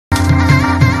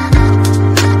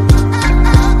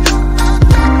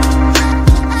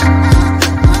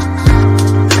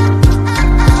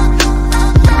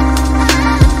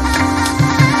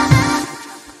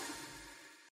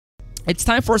It's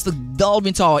time for us to delve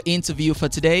into our interview for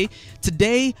today.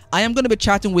 Today, I am going to be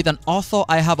chatting with an author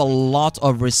I have a lot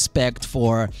of respect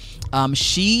for.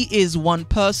 She is one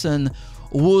person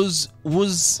whose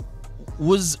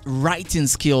writing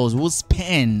skills, whose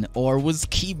pen or whose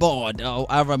keyboard, or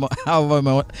however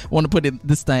I want to put it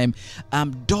this time,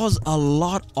 does a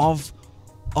lot of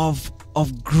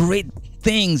great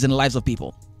things in the lives of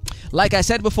people. Like I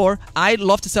said before, I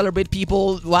love to celebrate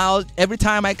people while every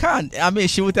time I can. I mean,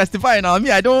 she will testify now. I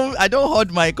mean, I don't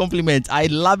hold my compliments. I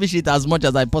lavish it as much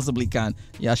as I possibly can.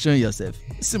 You're showing yourself.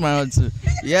 See my own too.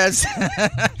 Yes.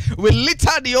 We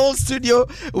litter the old studio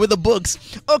with the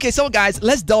books. Okay, so guys,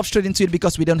 let's delve straight into it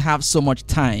because we don't have so much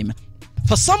time.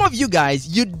 For some of you guys,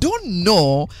 you don't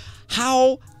know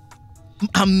how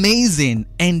amazing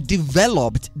and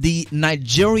developed the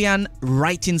Nigerian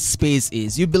writing space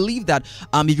is. You believe that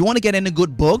if you want to get any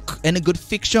good book, any good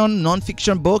fiction,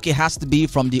 non-fiction book, it has to be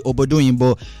from the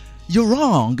Obodoyinbo. You're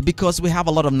wrong, because we have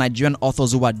a lot of Nigerian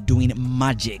authors who are doing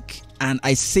magic. And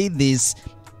I say this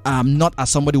not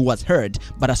as somebody who has heard,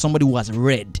 but as somebody who has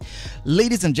read.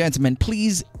 Ladies and gentlemen,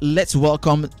 please let's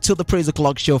welcome to the Praise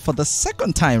O'Clock show for the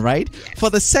second time, right? Yes.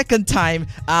 For the second time,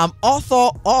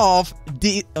 author of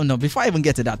before I even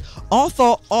get to that,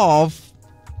 author of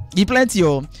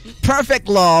Perfect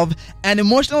Love, An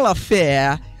Emotional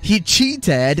Affair, He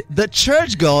Cheated, The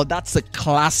Church Girl, that's a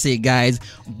classic, guys.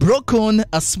 Broken,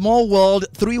 A Small World,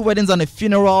 3 Weddings and a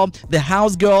Funeral, The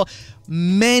House Girl.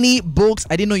 Many books.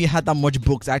 I didn't know you had that much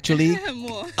books, actually.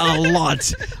 More. A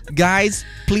lot. Guys,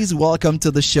 please welcome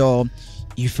to the show,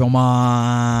 Ufuomaee.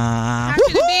 Happy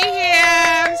to be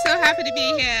here. I'm so happy to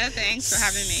be here. Thanks for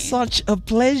having me. Such a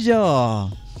pleasure.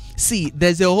 See,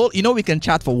 there's a whole, we can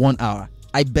chat for 1 hour.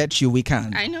 I bet you we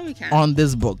can. I know we can. On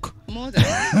this book. More than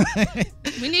that.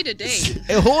 We need a day.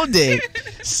 A whole day.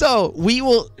 So we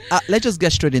will, let's just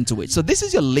get straight into it. So this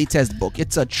is your latest book.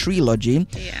 It's a trilogy.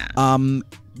 Yeah.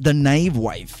 The Naïve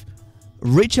Wife,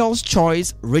 Rachel's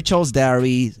Choice, Rachel's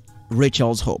Diary,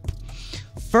 Rachel's Hope.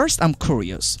 First, I'm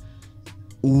curious.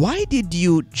 Why did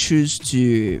you choose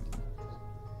to...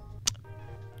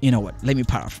 You know what? Let me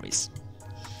paraphrase.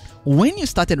 When you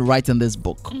started writing this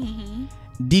book,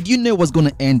 did you know it was going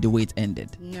to end the way it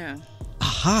ended? No.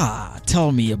 Aha!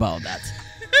 Tell me about that.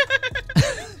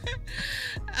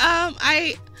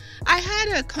 I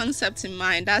had a concept in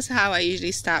mind. That's how I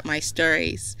usually start my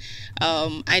stories.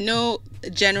 I know the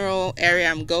general area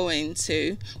I'm going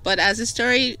to, but as the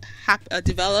story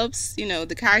develops,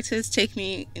 the characters take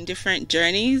me in different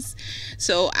journeys.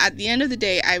 So at the end of the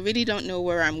day, I really don't know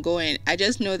where I'm going. I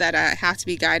just know that I have to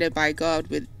be guided by God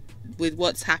with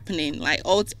what's happening. Like,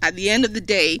 at the end of the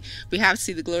day, we have to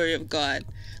see the glory of God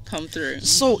come through.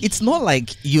 So it's not like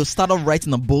you started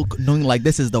writing a book knowing like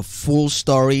this is the full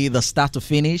story, the start to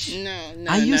finish? No.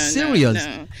 Are you serious?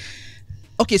 No.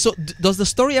 Okay, so does the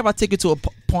story ever take you to a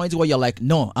point where you're like,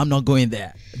 no, I'm not going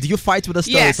there? Do you fight with the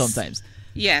story sometimes?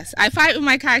 Yes, I fight with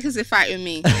my characters, they fight with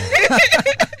me.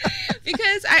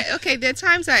 Because there are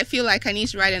times I feel like I need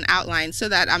to write an outline so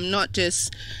that I'm not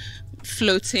just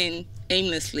floating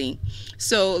aimlessly.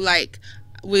 So like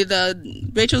with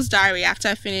Rachel's Diary, after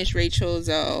I finished Rachel's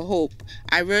Hope,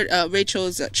 I wrote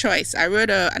Rachel's Choice. I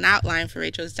wrote an outline for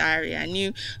Rachel's Diary. I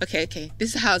knew, okay,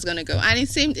 this is how it's going to go. And it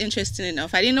seemed interesting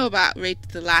enough. I didn't know about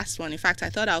the last one. In fact, I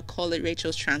thought I'll call it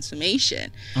Rachel's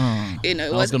Transformation.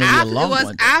 It was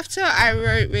after I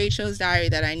wrote Rachel's Diary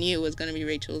that I knew it was going to be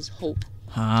Rachel's Hope.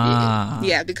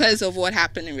 Yeah, because of what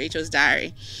happened in Rachel's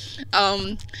Diary.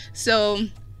 So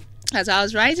as I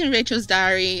was writing Rachel's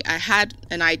Diary, I had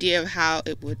an idea of how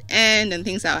it would end and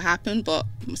things that would happen, but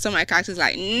some of my characters were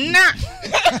like, nah,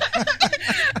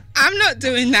 I'm not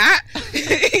doing that.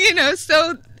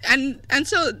 So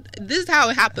this is how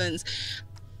it happens.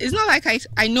 It's not like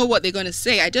I know what they're going to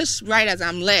say. I just write as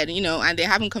I'm led, and they're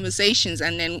having conversations,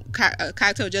 and then a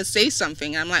character will just say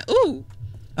something, and I'm like, ooh,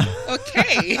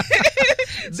 okay.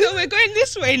 So we're going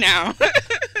this way now.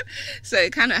 So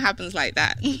it kind of happens like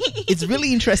that. It's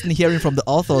really interesting hearing from the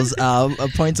author's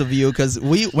point of view, because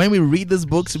when we read these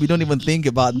books, we don't even think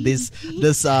about this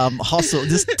hustle,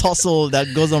 this tussle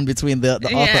that goes on between the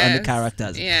author and the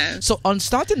characters. Yeah. So on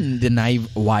starting The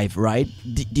Naïve Wife, right?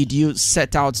 Did you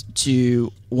set out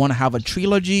to want to have a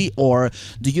trilogy, or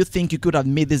do you think you could have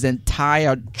made this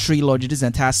entire trilogy, this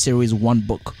entire series, one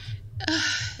book?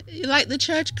 Like The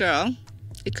Church Girl,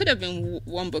 it could have been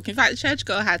one book. In fact, The Church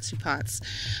Girl had 2 parts,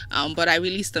 but I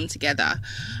released them together.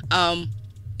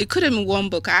 It could have been one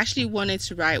book. I actually wanted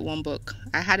to write one book.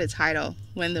 I had a title,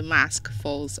 When the Mask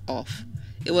Falls Off.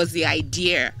 It was the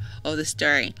idea of the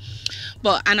story.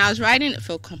 And I was writing it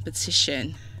for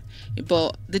competition.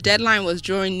 but the deadline was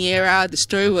drawing nearer. The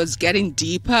story was getting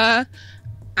deeper.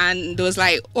 And it was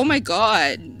like, oh my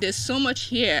God, there's so much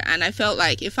here. And I felt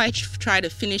like if I try to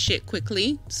finish it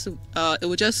quickly, it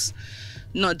would just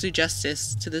not do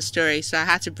justice to the story. So I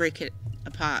had to break it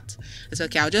apart. It's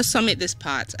okay, I'll just submit this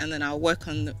part and then I'll work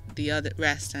on the other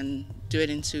rest and do it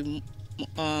into,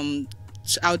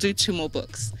 I'll do 2 more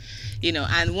books,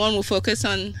 and one will focus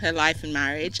on her life and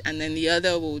marriage, and then the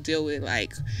other will deal with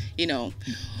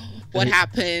what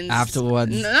happens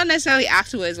afterwards. Not necessarily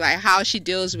afterwards, like how she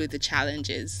deals with the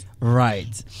challenges.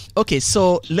 Right. Okay,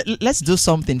 so let's do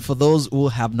something for those who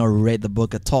have not read the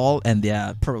book at all, and they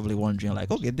are probably wondering, like,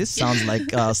 okay, this sounds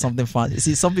like something fun.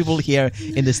 See, some people here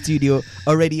in the studio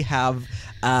already have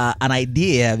an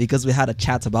idea because we had a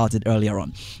chat about it earlier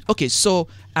on. Okay, so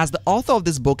as the author of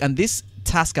this book, and this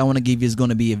task I want to give you is going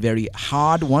to be a very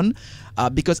hard one,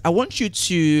 because I want you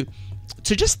to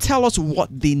just tell us what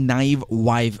the Naive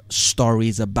Wife story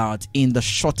is about in the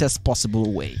shortest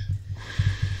possible way.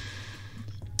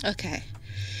 Okay.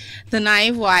 The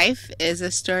Naive Wife is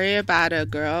a story about a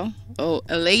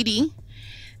lady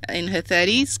in her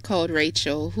 30s called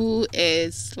Rachel, who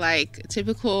is like a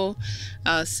typical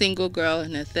single girl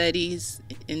in her 30s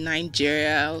in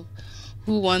Nigeria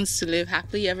who wants to live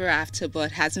happily ever after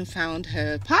but hasn't found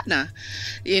her partner,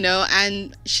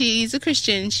 and she's a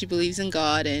Christian. She believes in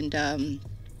God, and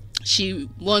she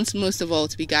wants most of all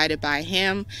to be guided by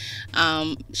him.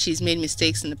 She's made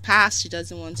mistakes in the past. She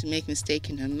doesn't want to make a mistake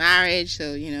in her marriage.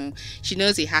 So, she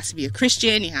knows he has to be a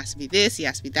Christian. He has to be this. He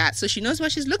has to be that. So she knows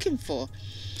what she's looking for,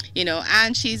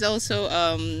 and she's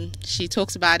also, she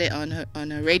talks about it on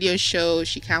her radio show.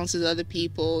 She counsels other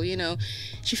people,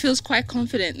 she feels quite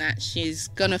confident that she's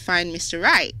going to find Mr.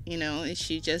 Right, if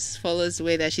she just follows the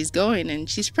way that she's going, and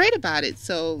she's prayed about it.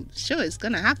 So sure, it's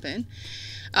going to happen.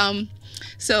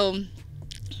 So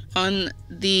on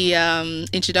the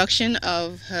introduction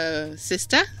of her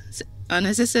sister, on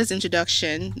her sister's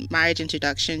introduction, marriage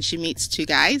introduction, she meets 2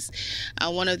 guys.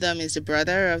 One of them is the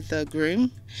brother of the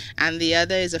groom, and the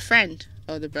other is a friend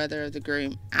of the brother of the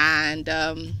groom. And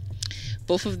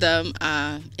both of them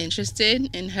are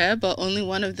interested in her, but only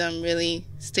one of them really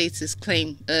states his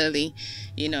claim early,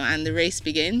 and the race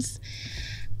begins.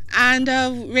 And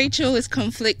Rachel is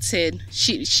conflicted.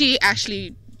 She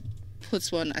actually puts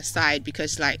one aside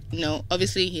because,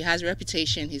 obviously he has a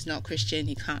reputation. He's not Christian.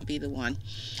 He can't be the one.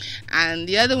 And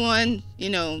the other one,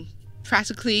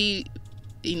 practically,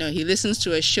 he listens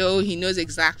to a show. He knows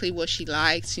exactly what she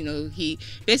likes. He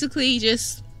basically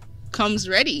just comes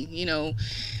ready,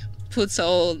 puts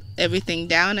everything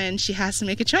down, and she has to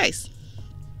make a choice.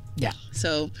 Yeah.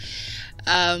 So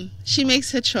she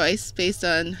makes her choice based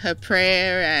on her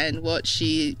prayer and what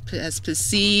she has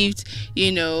perceived,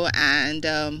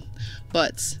 and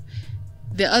but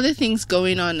there are other things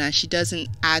going on that she doesn't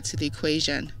add to the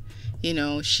equation.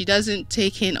 She doesn't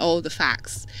take in all the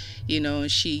facts.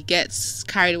 She gets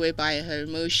carried away by her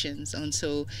emotions, and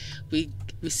so we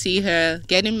see her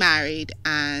getting married,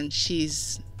 and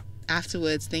she's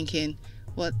afterwards thinking,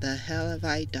 what the hell have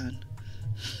I done?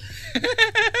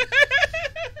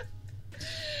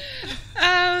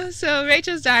 So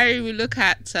Rachel's diary, we look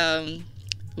at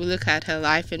her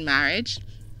life in marriage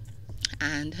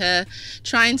and her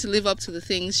trying to live up to the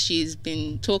things she's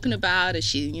been talking about.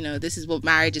 As this is what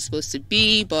marriage is supposed to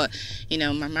be, but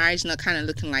my marriage is not kind of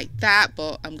looking like that,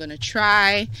 but I'm gonna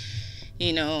try,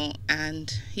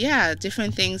 and yeah,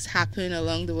 different things happen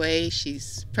along the way.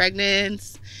 She's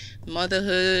pregnant,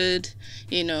 motherhood,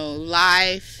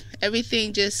 life,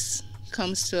 everything just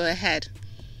comes to a head.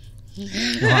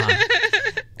 Wow.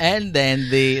 And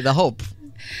then the hope.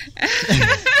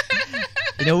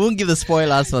 We won't give the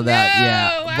spoilers for that. No,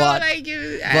 yeah, why but would I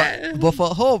give that? but for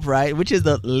Hope, right, which is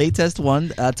the latest one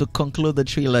to conclude the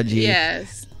trilogy.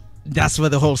 Yes. That's where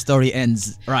the whole story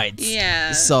ends, right?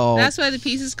 Yeah. So that's where the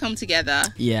pieces come together.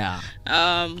 Yeah.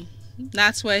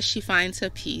 That's where she finds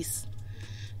her peace.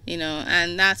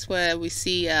 And that's where we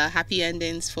see happy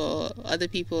endings for other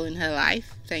people in her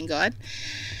life. Thank God.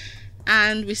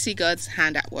 And we see God's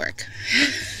hand at work.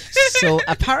 So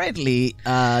apparently,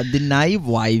 the Naive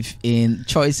Wife in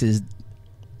Choices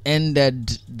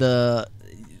ended the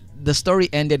story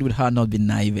ended with her not being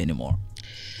naive anymore.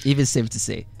 If it's safe to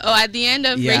say. Oh, at the end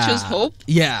of Rachel's hope?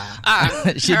 Yeah.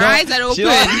 Her eyes are open.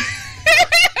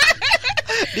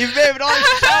 The babe don't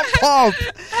jump up.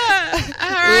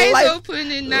 Her eyes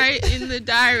open in the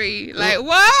diary. Like,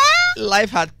 what? Life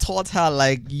had taught her,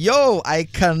 like, yo, I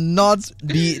cannot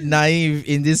be naive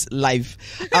in this life.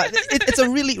 It's a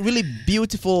really, really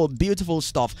beautiful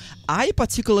stuff. I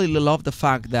particularly love the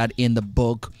fact that in the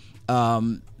book,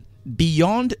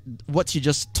 beyond what you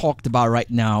just talked about right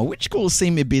now, which could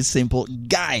seem a bit simple,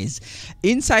 guys,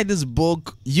 inside this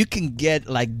book you can get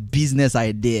like business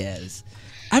ideas.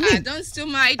 I mean, don't steal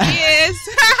my ideas.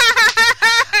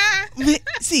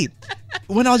 See,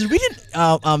 when I was reading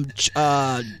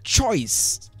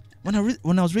Choice, when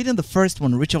I was reading the first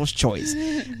one, Rachel's Choice,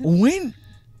 when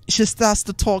she starts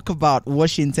to talk about what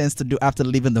she intends to do after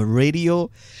leaving the radio.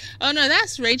 Oh no,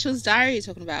 that's Rachel's diary you're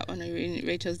talking about. When I read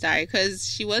Rachel's diary, because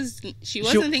she wasn't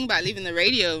thinking about leaving the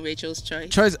radio. Rachel's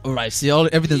choice. All right. See,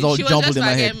 everything's all jumbled in my head. She was just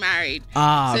about getting married. So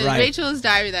right. Rachel's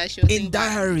diary that she was in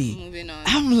diary. Moving on.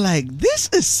 I'm like, this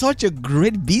is such a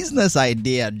great business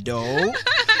idea, though.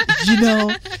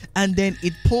 And then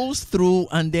it pulls through,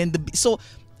 and then so.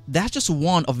 That's just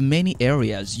one of many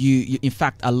areas. You in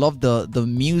fact, I love the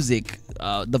music,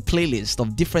 the playlist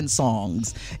of different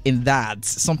songs in that.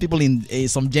 Some people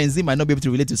some Gen Z might not be able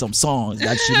to relate to some songs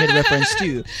that she made reference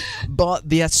to, but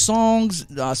there are songs,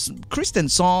 Christian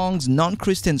songs,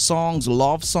 non-Christian songs,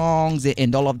 love songs,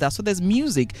 and all of that. So there's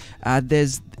music.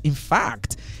 There's, in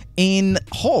fact, in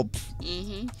Hope.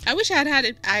 Mm-hmm. I wish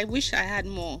I had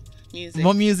more music.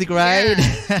 More music, right?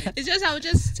 Yeah. It's just I was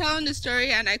just telling the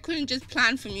story and I couldn't just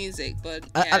plan for music, but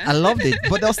yeah. I loved it.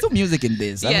 But there was still music in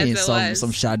this. Yes, I mean,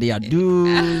 some Shadi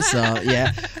Adu. So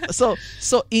yeah.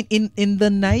 So in the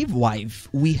Naive Wife,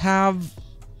 we have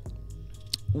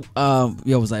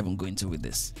where was I even going to with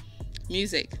this?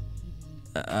 Music.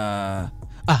 No,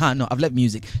 I've left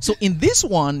music. So in this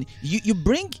one, you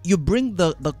bring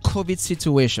the COVID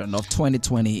situation of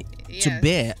 2020 to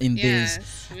bear in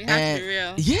this. We have to be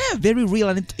real. Yeah, very real,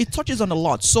 and it touches on a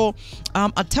lot. So,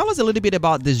 tell us a little bit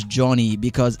about this journey,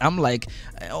 because I'm like,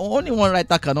 only one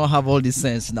writer cannot have all this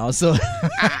sense now. So,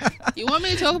 you want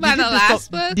me to talk about the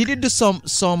last book? Did you do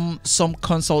some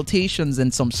consultations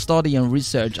and some study and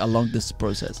research along this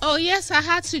process? Oh yes, I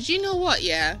had to. Do you know what?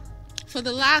 Yeah. For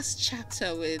the last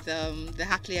chapter with the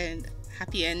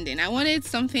happy ending, I wanted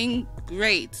something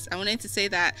great. I wanted to say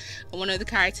that one of the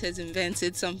characters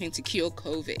invented something to cure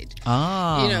COVID.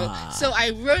 So I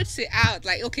wrote it out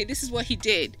like, okay, this is what he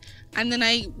did. And then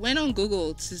I went on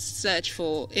Google to search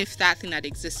for if that thing had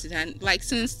existed. And like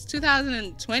since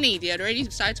 2020, they had already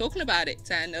started talking about it.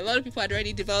 And a lot of people had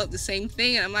already developed the same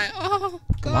thing. And I'm like, oh,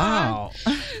 God.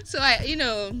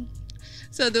 Wow.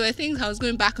 So there were things I was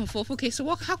going back and forth. Okay, so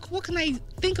what can I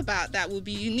think about that would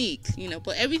be unique?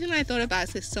 But everything I thought about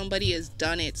says somebody has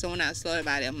done it. Someone else thought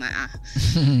about it. I'm like,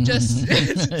 just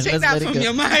take that from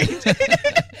your mind.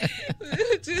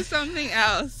 Do something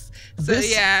else. So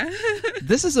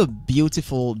this is a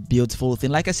beautiful, beautiful thing.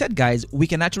 Like I said, guys, we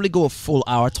can actually go a full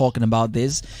hour talking about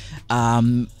this.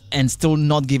 And still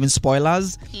not giving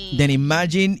spoilers. Then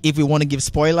imagine if we want to give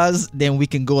spoilers, then we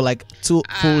can go like 2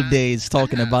 full days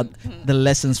talking about the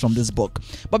lessons from this book.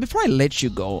 But before I let you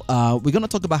go, we're going to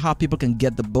talk about how people can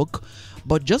get the book.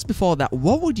 But just before that,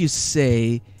 what would you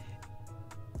say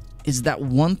is that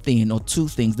one thing or two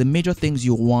things, the major things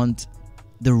you want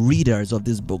the readers of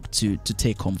this book to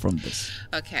take home from this?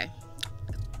 Okay.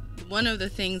 One of the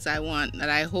things I want, that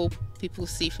I hope people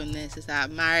see from this, is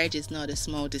that marriage is not a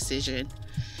small decision.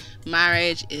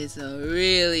 Marriage is a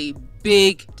really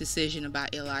big decision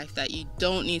about your life that you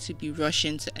don't need to be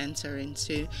rushing to enter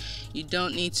into. You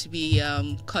don't need to be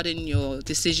cutting your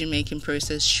decision-making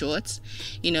process short.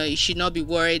 You should not be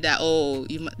worried that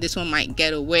this one might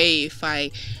get away if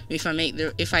I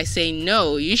say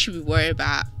no. You should be worried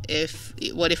about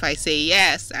what if I say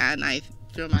yes and I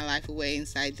throw my life away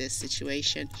inside this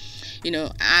situation.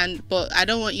 But I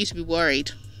don't want you to be worried.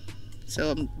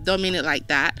 So don't mean it like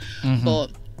that. Mm-hmm.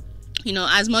 But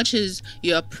as much as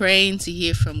you're praying to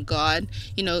hear from God,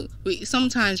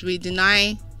 sometimes we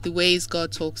deny the ways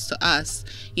God talks to us.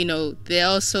 There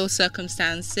are also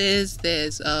circumstances.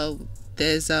 There's the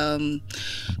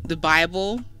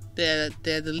Bible. There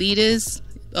are the leaders,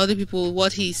 other people,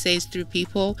 what He says through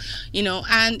people,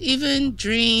 and even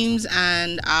dreams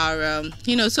and our,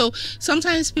 So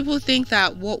sometimes people think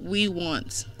that what we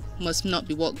want must not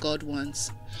be what God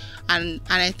wants, and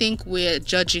I think we're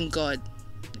judging God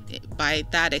by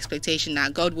that expectation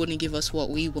that God wouldn't give us what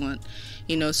we want.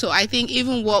 So I think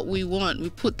even what we want, we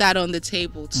put that on the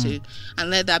table too, and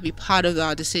let that be part of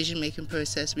our decision-making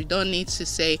process. We don't need to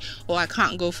say, I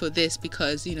can't go for this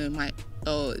because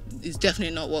it's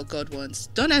definitely not what God wants.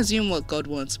 Don't assume what God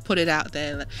wants. Put it out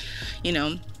there,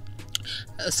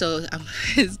 So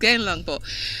it's getting long, but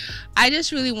I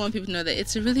just really want people to know that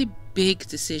it's a really big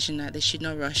decision that they should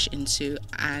not rush into,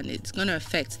 and it's going to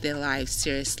affect their lives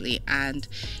seriously, and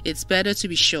it's better to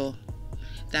be sure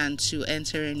than to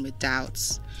enter in with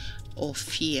doubts or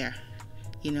fear.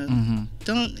 You know,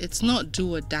 it's not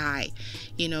do or die.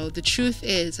 You know, the truth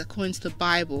is, according to the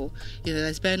Bible, you know,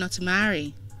 it's better not to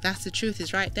marry. That's the truth.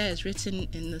 It's right there. It's written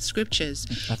in the scriptures.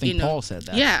 I think Paul said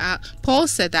that. Yeah, Paul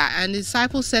said that, and the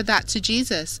disciples said that to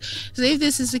Jesus. So if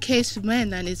this is the case for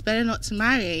men, then it's better not to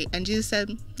marry. And Jesus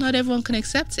said, not everyone can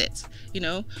accept it, you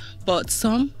know, but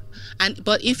some.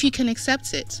 But if you can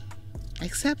accept it,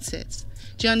 accept it.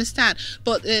 Do you understand?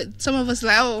 But some of us are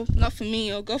like, oh, not for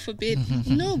me, or God forbid.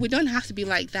 No, we don't have to be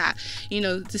like that. You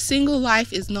know, the single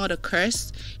life is not a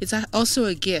curse. It's also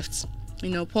a gift. You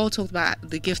know, Paul talked about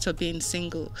the gift of being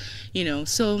single, you know.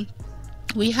 So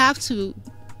we have to,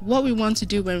 what we want to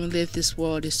do when we live this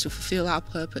world is to fulfill our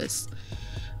purpose.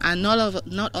 And not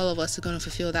all of us are going to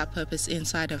fulfill that purpose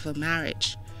inside of a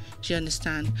marriage. Do you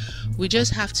understand? We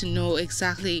just have to know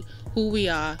exactly who we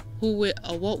are,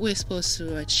 what we're supposed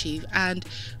to achieve, and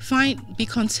be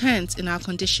content in our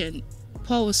condition.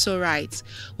 Paul was so right.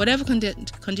 Whatever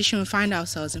condition we find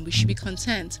ourselves in, we should be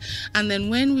content. And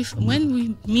then when we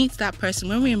meet that person,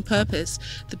 when we're in purpose,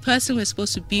 the person we're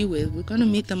supposed to be with, we're going to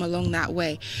meet them along that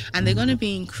way, and they're going to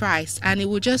be in Christ, and it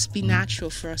will just be natural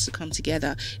for us to come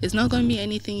together. It's not going to be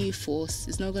anything you force.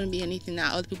 It's not going to be anything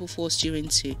that other people forced you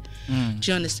into.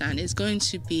 Do you understand? It's going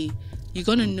to be, you're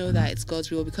going to know that it's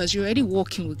God's will, because you're already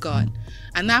walking with God,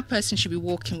 and that person should be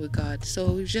walking with God.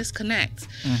 So we just connect.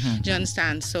 Do you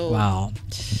understand? So wow.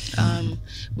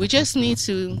 We just need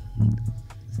to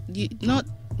not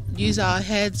use our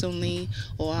heads only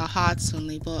or our hearts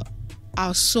only, but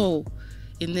our soul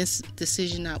in this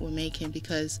decision that we're making,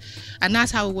 and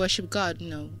that's how we worship God. You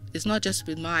know, it's not just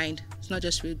with mind, it's not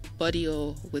just with body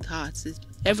or with hearts, it's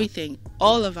everything.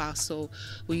 All of our soul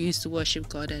we use to worship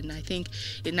God. And I think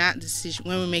in that decision,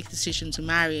 when we make the decision to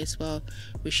marry as well,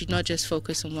 we should not just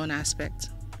focus on one aspect.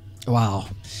 Wow,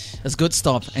 that's good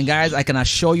stuff. And guys, I can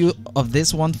assure you of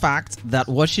this one fact, that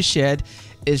what she shared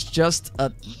is just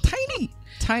a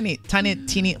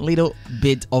teeny little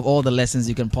bit of all the lessons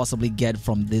you can possibly get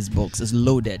from these books. It's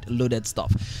loaded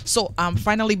stuff. So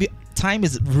finally, time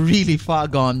is really far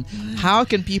gone. How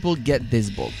can people get these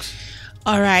books?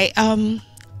 All right,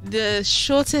 the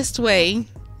shortest way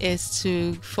is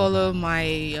to follow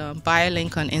my bio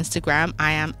link on Instagram.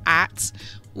 I am at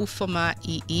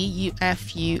Ufuomaee,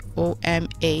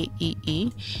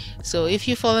 Ufuomaee. So if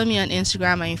you follow me on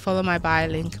Instagram and you follow my bio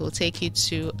link, it will take you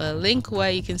to a link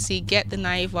where you can see Get the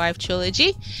Naïve Wife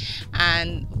Trilogy.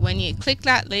 And when you click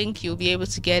that link, you'll be able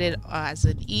to get it as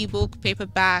an ebook,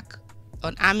 paperback,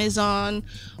 on Amazon,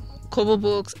 Kobo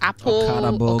Books, Apple,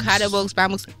 Okada Books,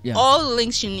 Bam Books. Yeah. All the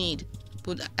links you need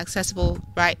put accessible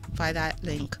right by that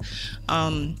link.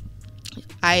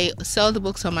 I sell the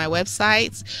books on my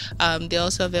website. They're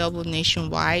also available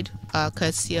nationwide,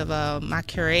 courtesy of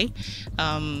Makere,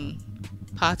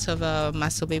 part of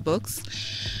Masobe Books.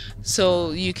 So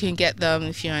you can get them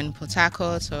if you're in Port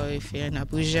Harcourt, or if you're in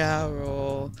Abuja,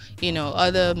 or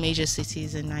other major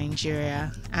cities in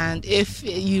Nigeria. And if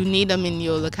you need them in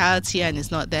your locality and it's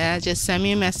not there, just send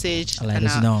me a message and let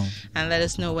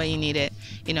us know where you need it.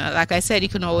 Like I said, you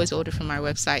can always order from my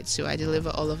website too. I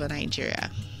deliver all over Nigeria.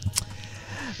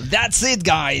 That's it,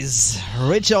 guys.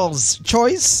 Rachel's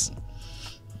choice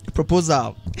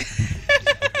proposal.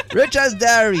 Rachel's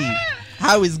diary,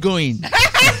 how it's going.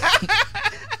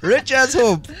 Rachel's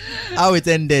hope, how it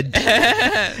ended.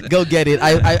 Go get it.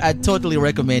 I totally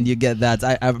recommend you get that.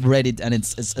 I've read it and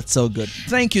it's so good.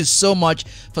 Thank you so much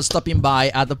for stopping by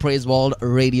at the Praiseworld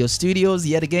Radio Studios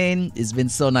yet again. It's been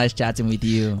so nice chatting with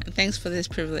you. Thanks for this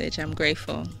privilege. I'm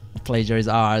grateful. Pleasure is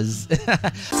ours.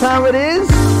 Time it is.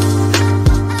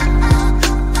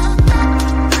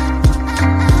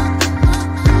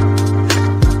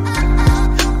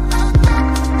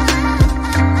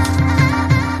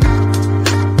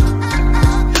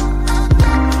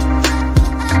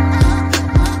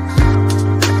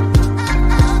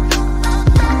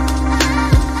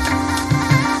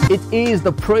 It is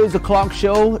the Praise the Clock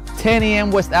Show, 10 a.m.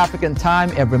 West African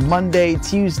time, every Monday,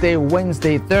 Tuesday,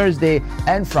 Wednesday, Thursday,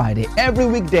 and Friday. Every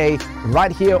weekday,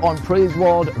 right here on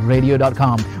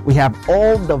PraiseworldRadio.com. We have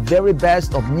all the very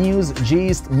best of news,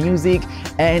 gist, music,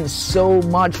 and so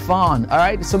much fun. All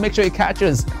right, so make sure you catch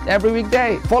us every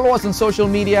weekday. Follow us on social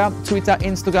media, Twitter,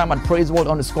 Instagram at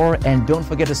PraiseWorld_, and don't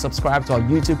forget to subscribe to our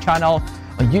YouTube channel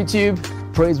on YouTube,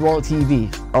 Praiseworld TV.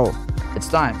 Oh, it's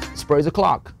time. It's Praise the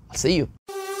Clock. I'll see you.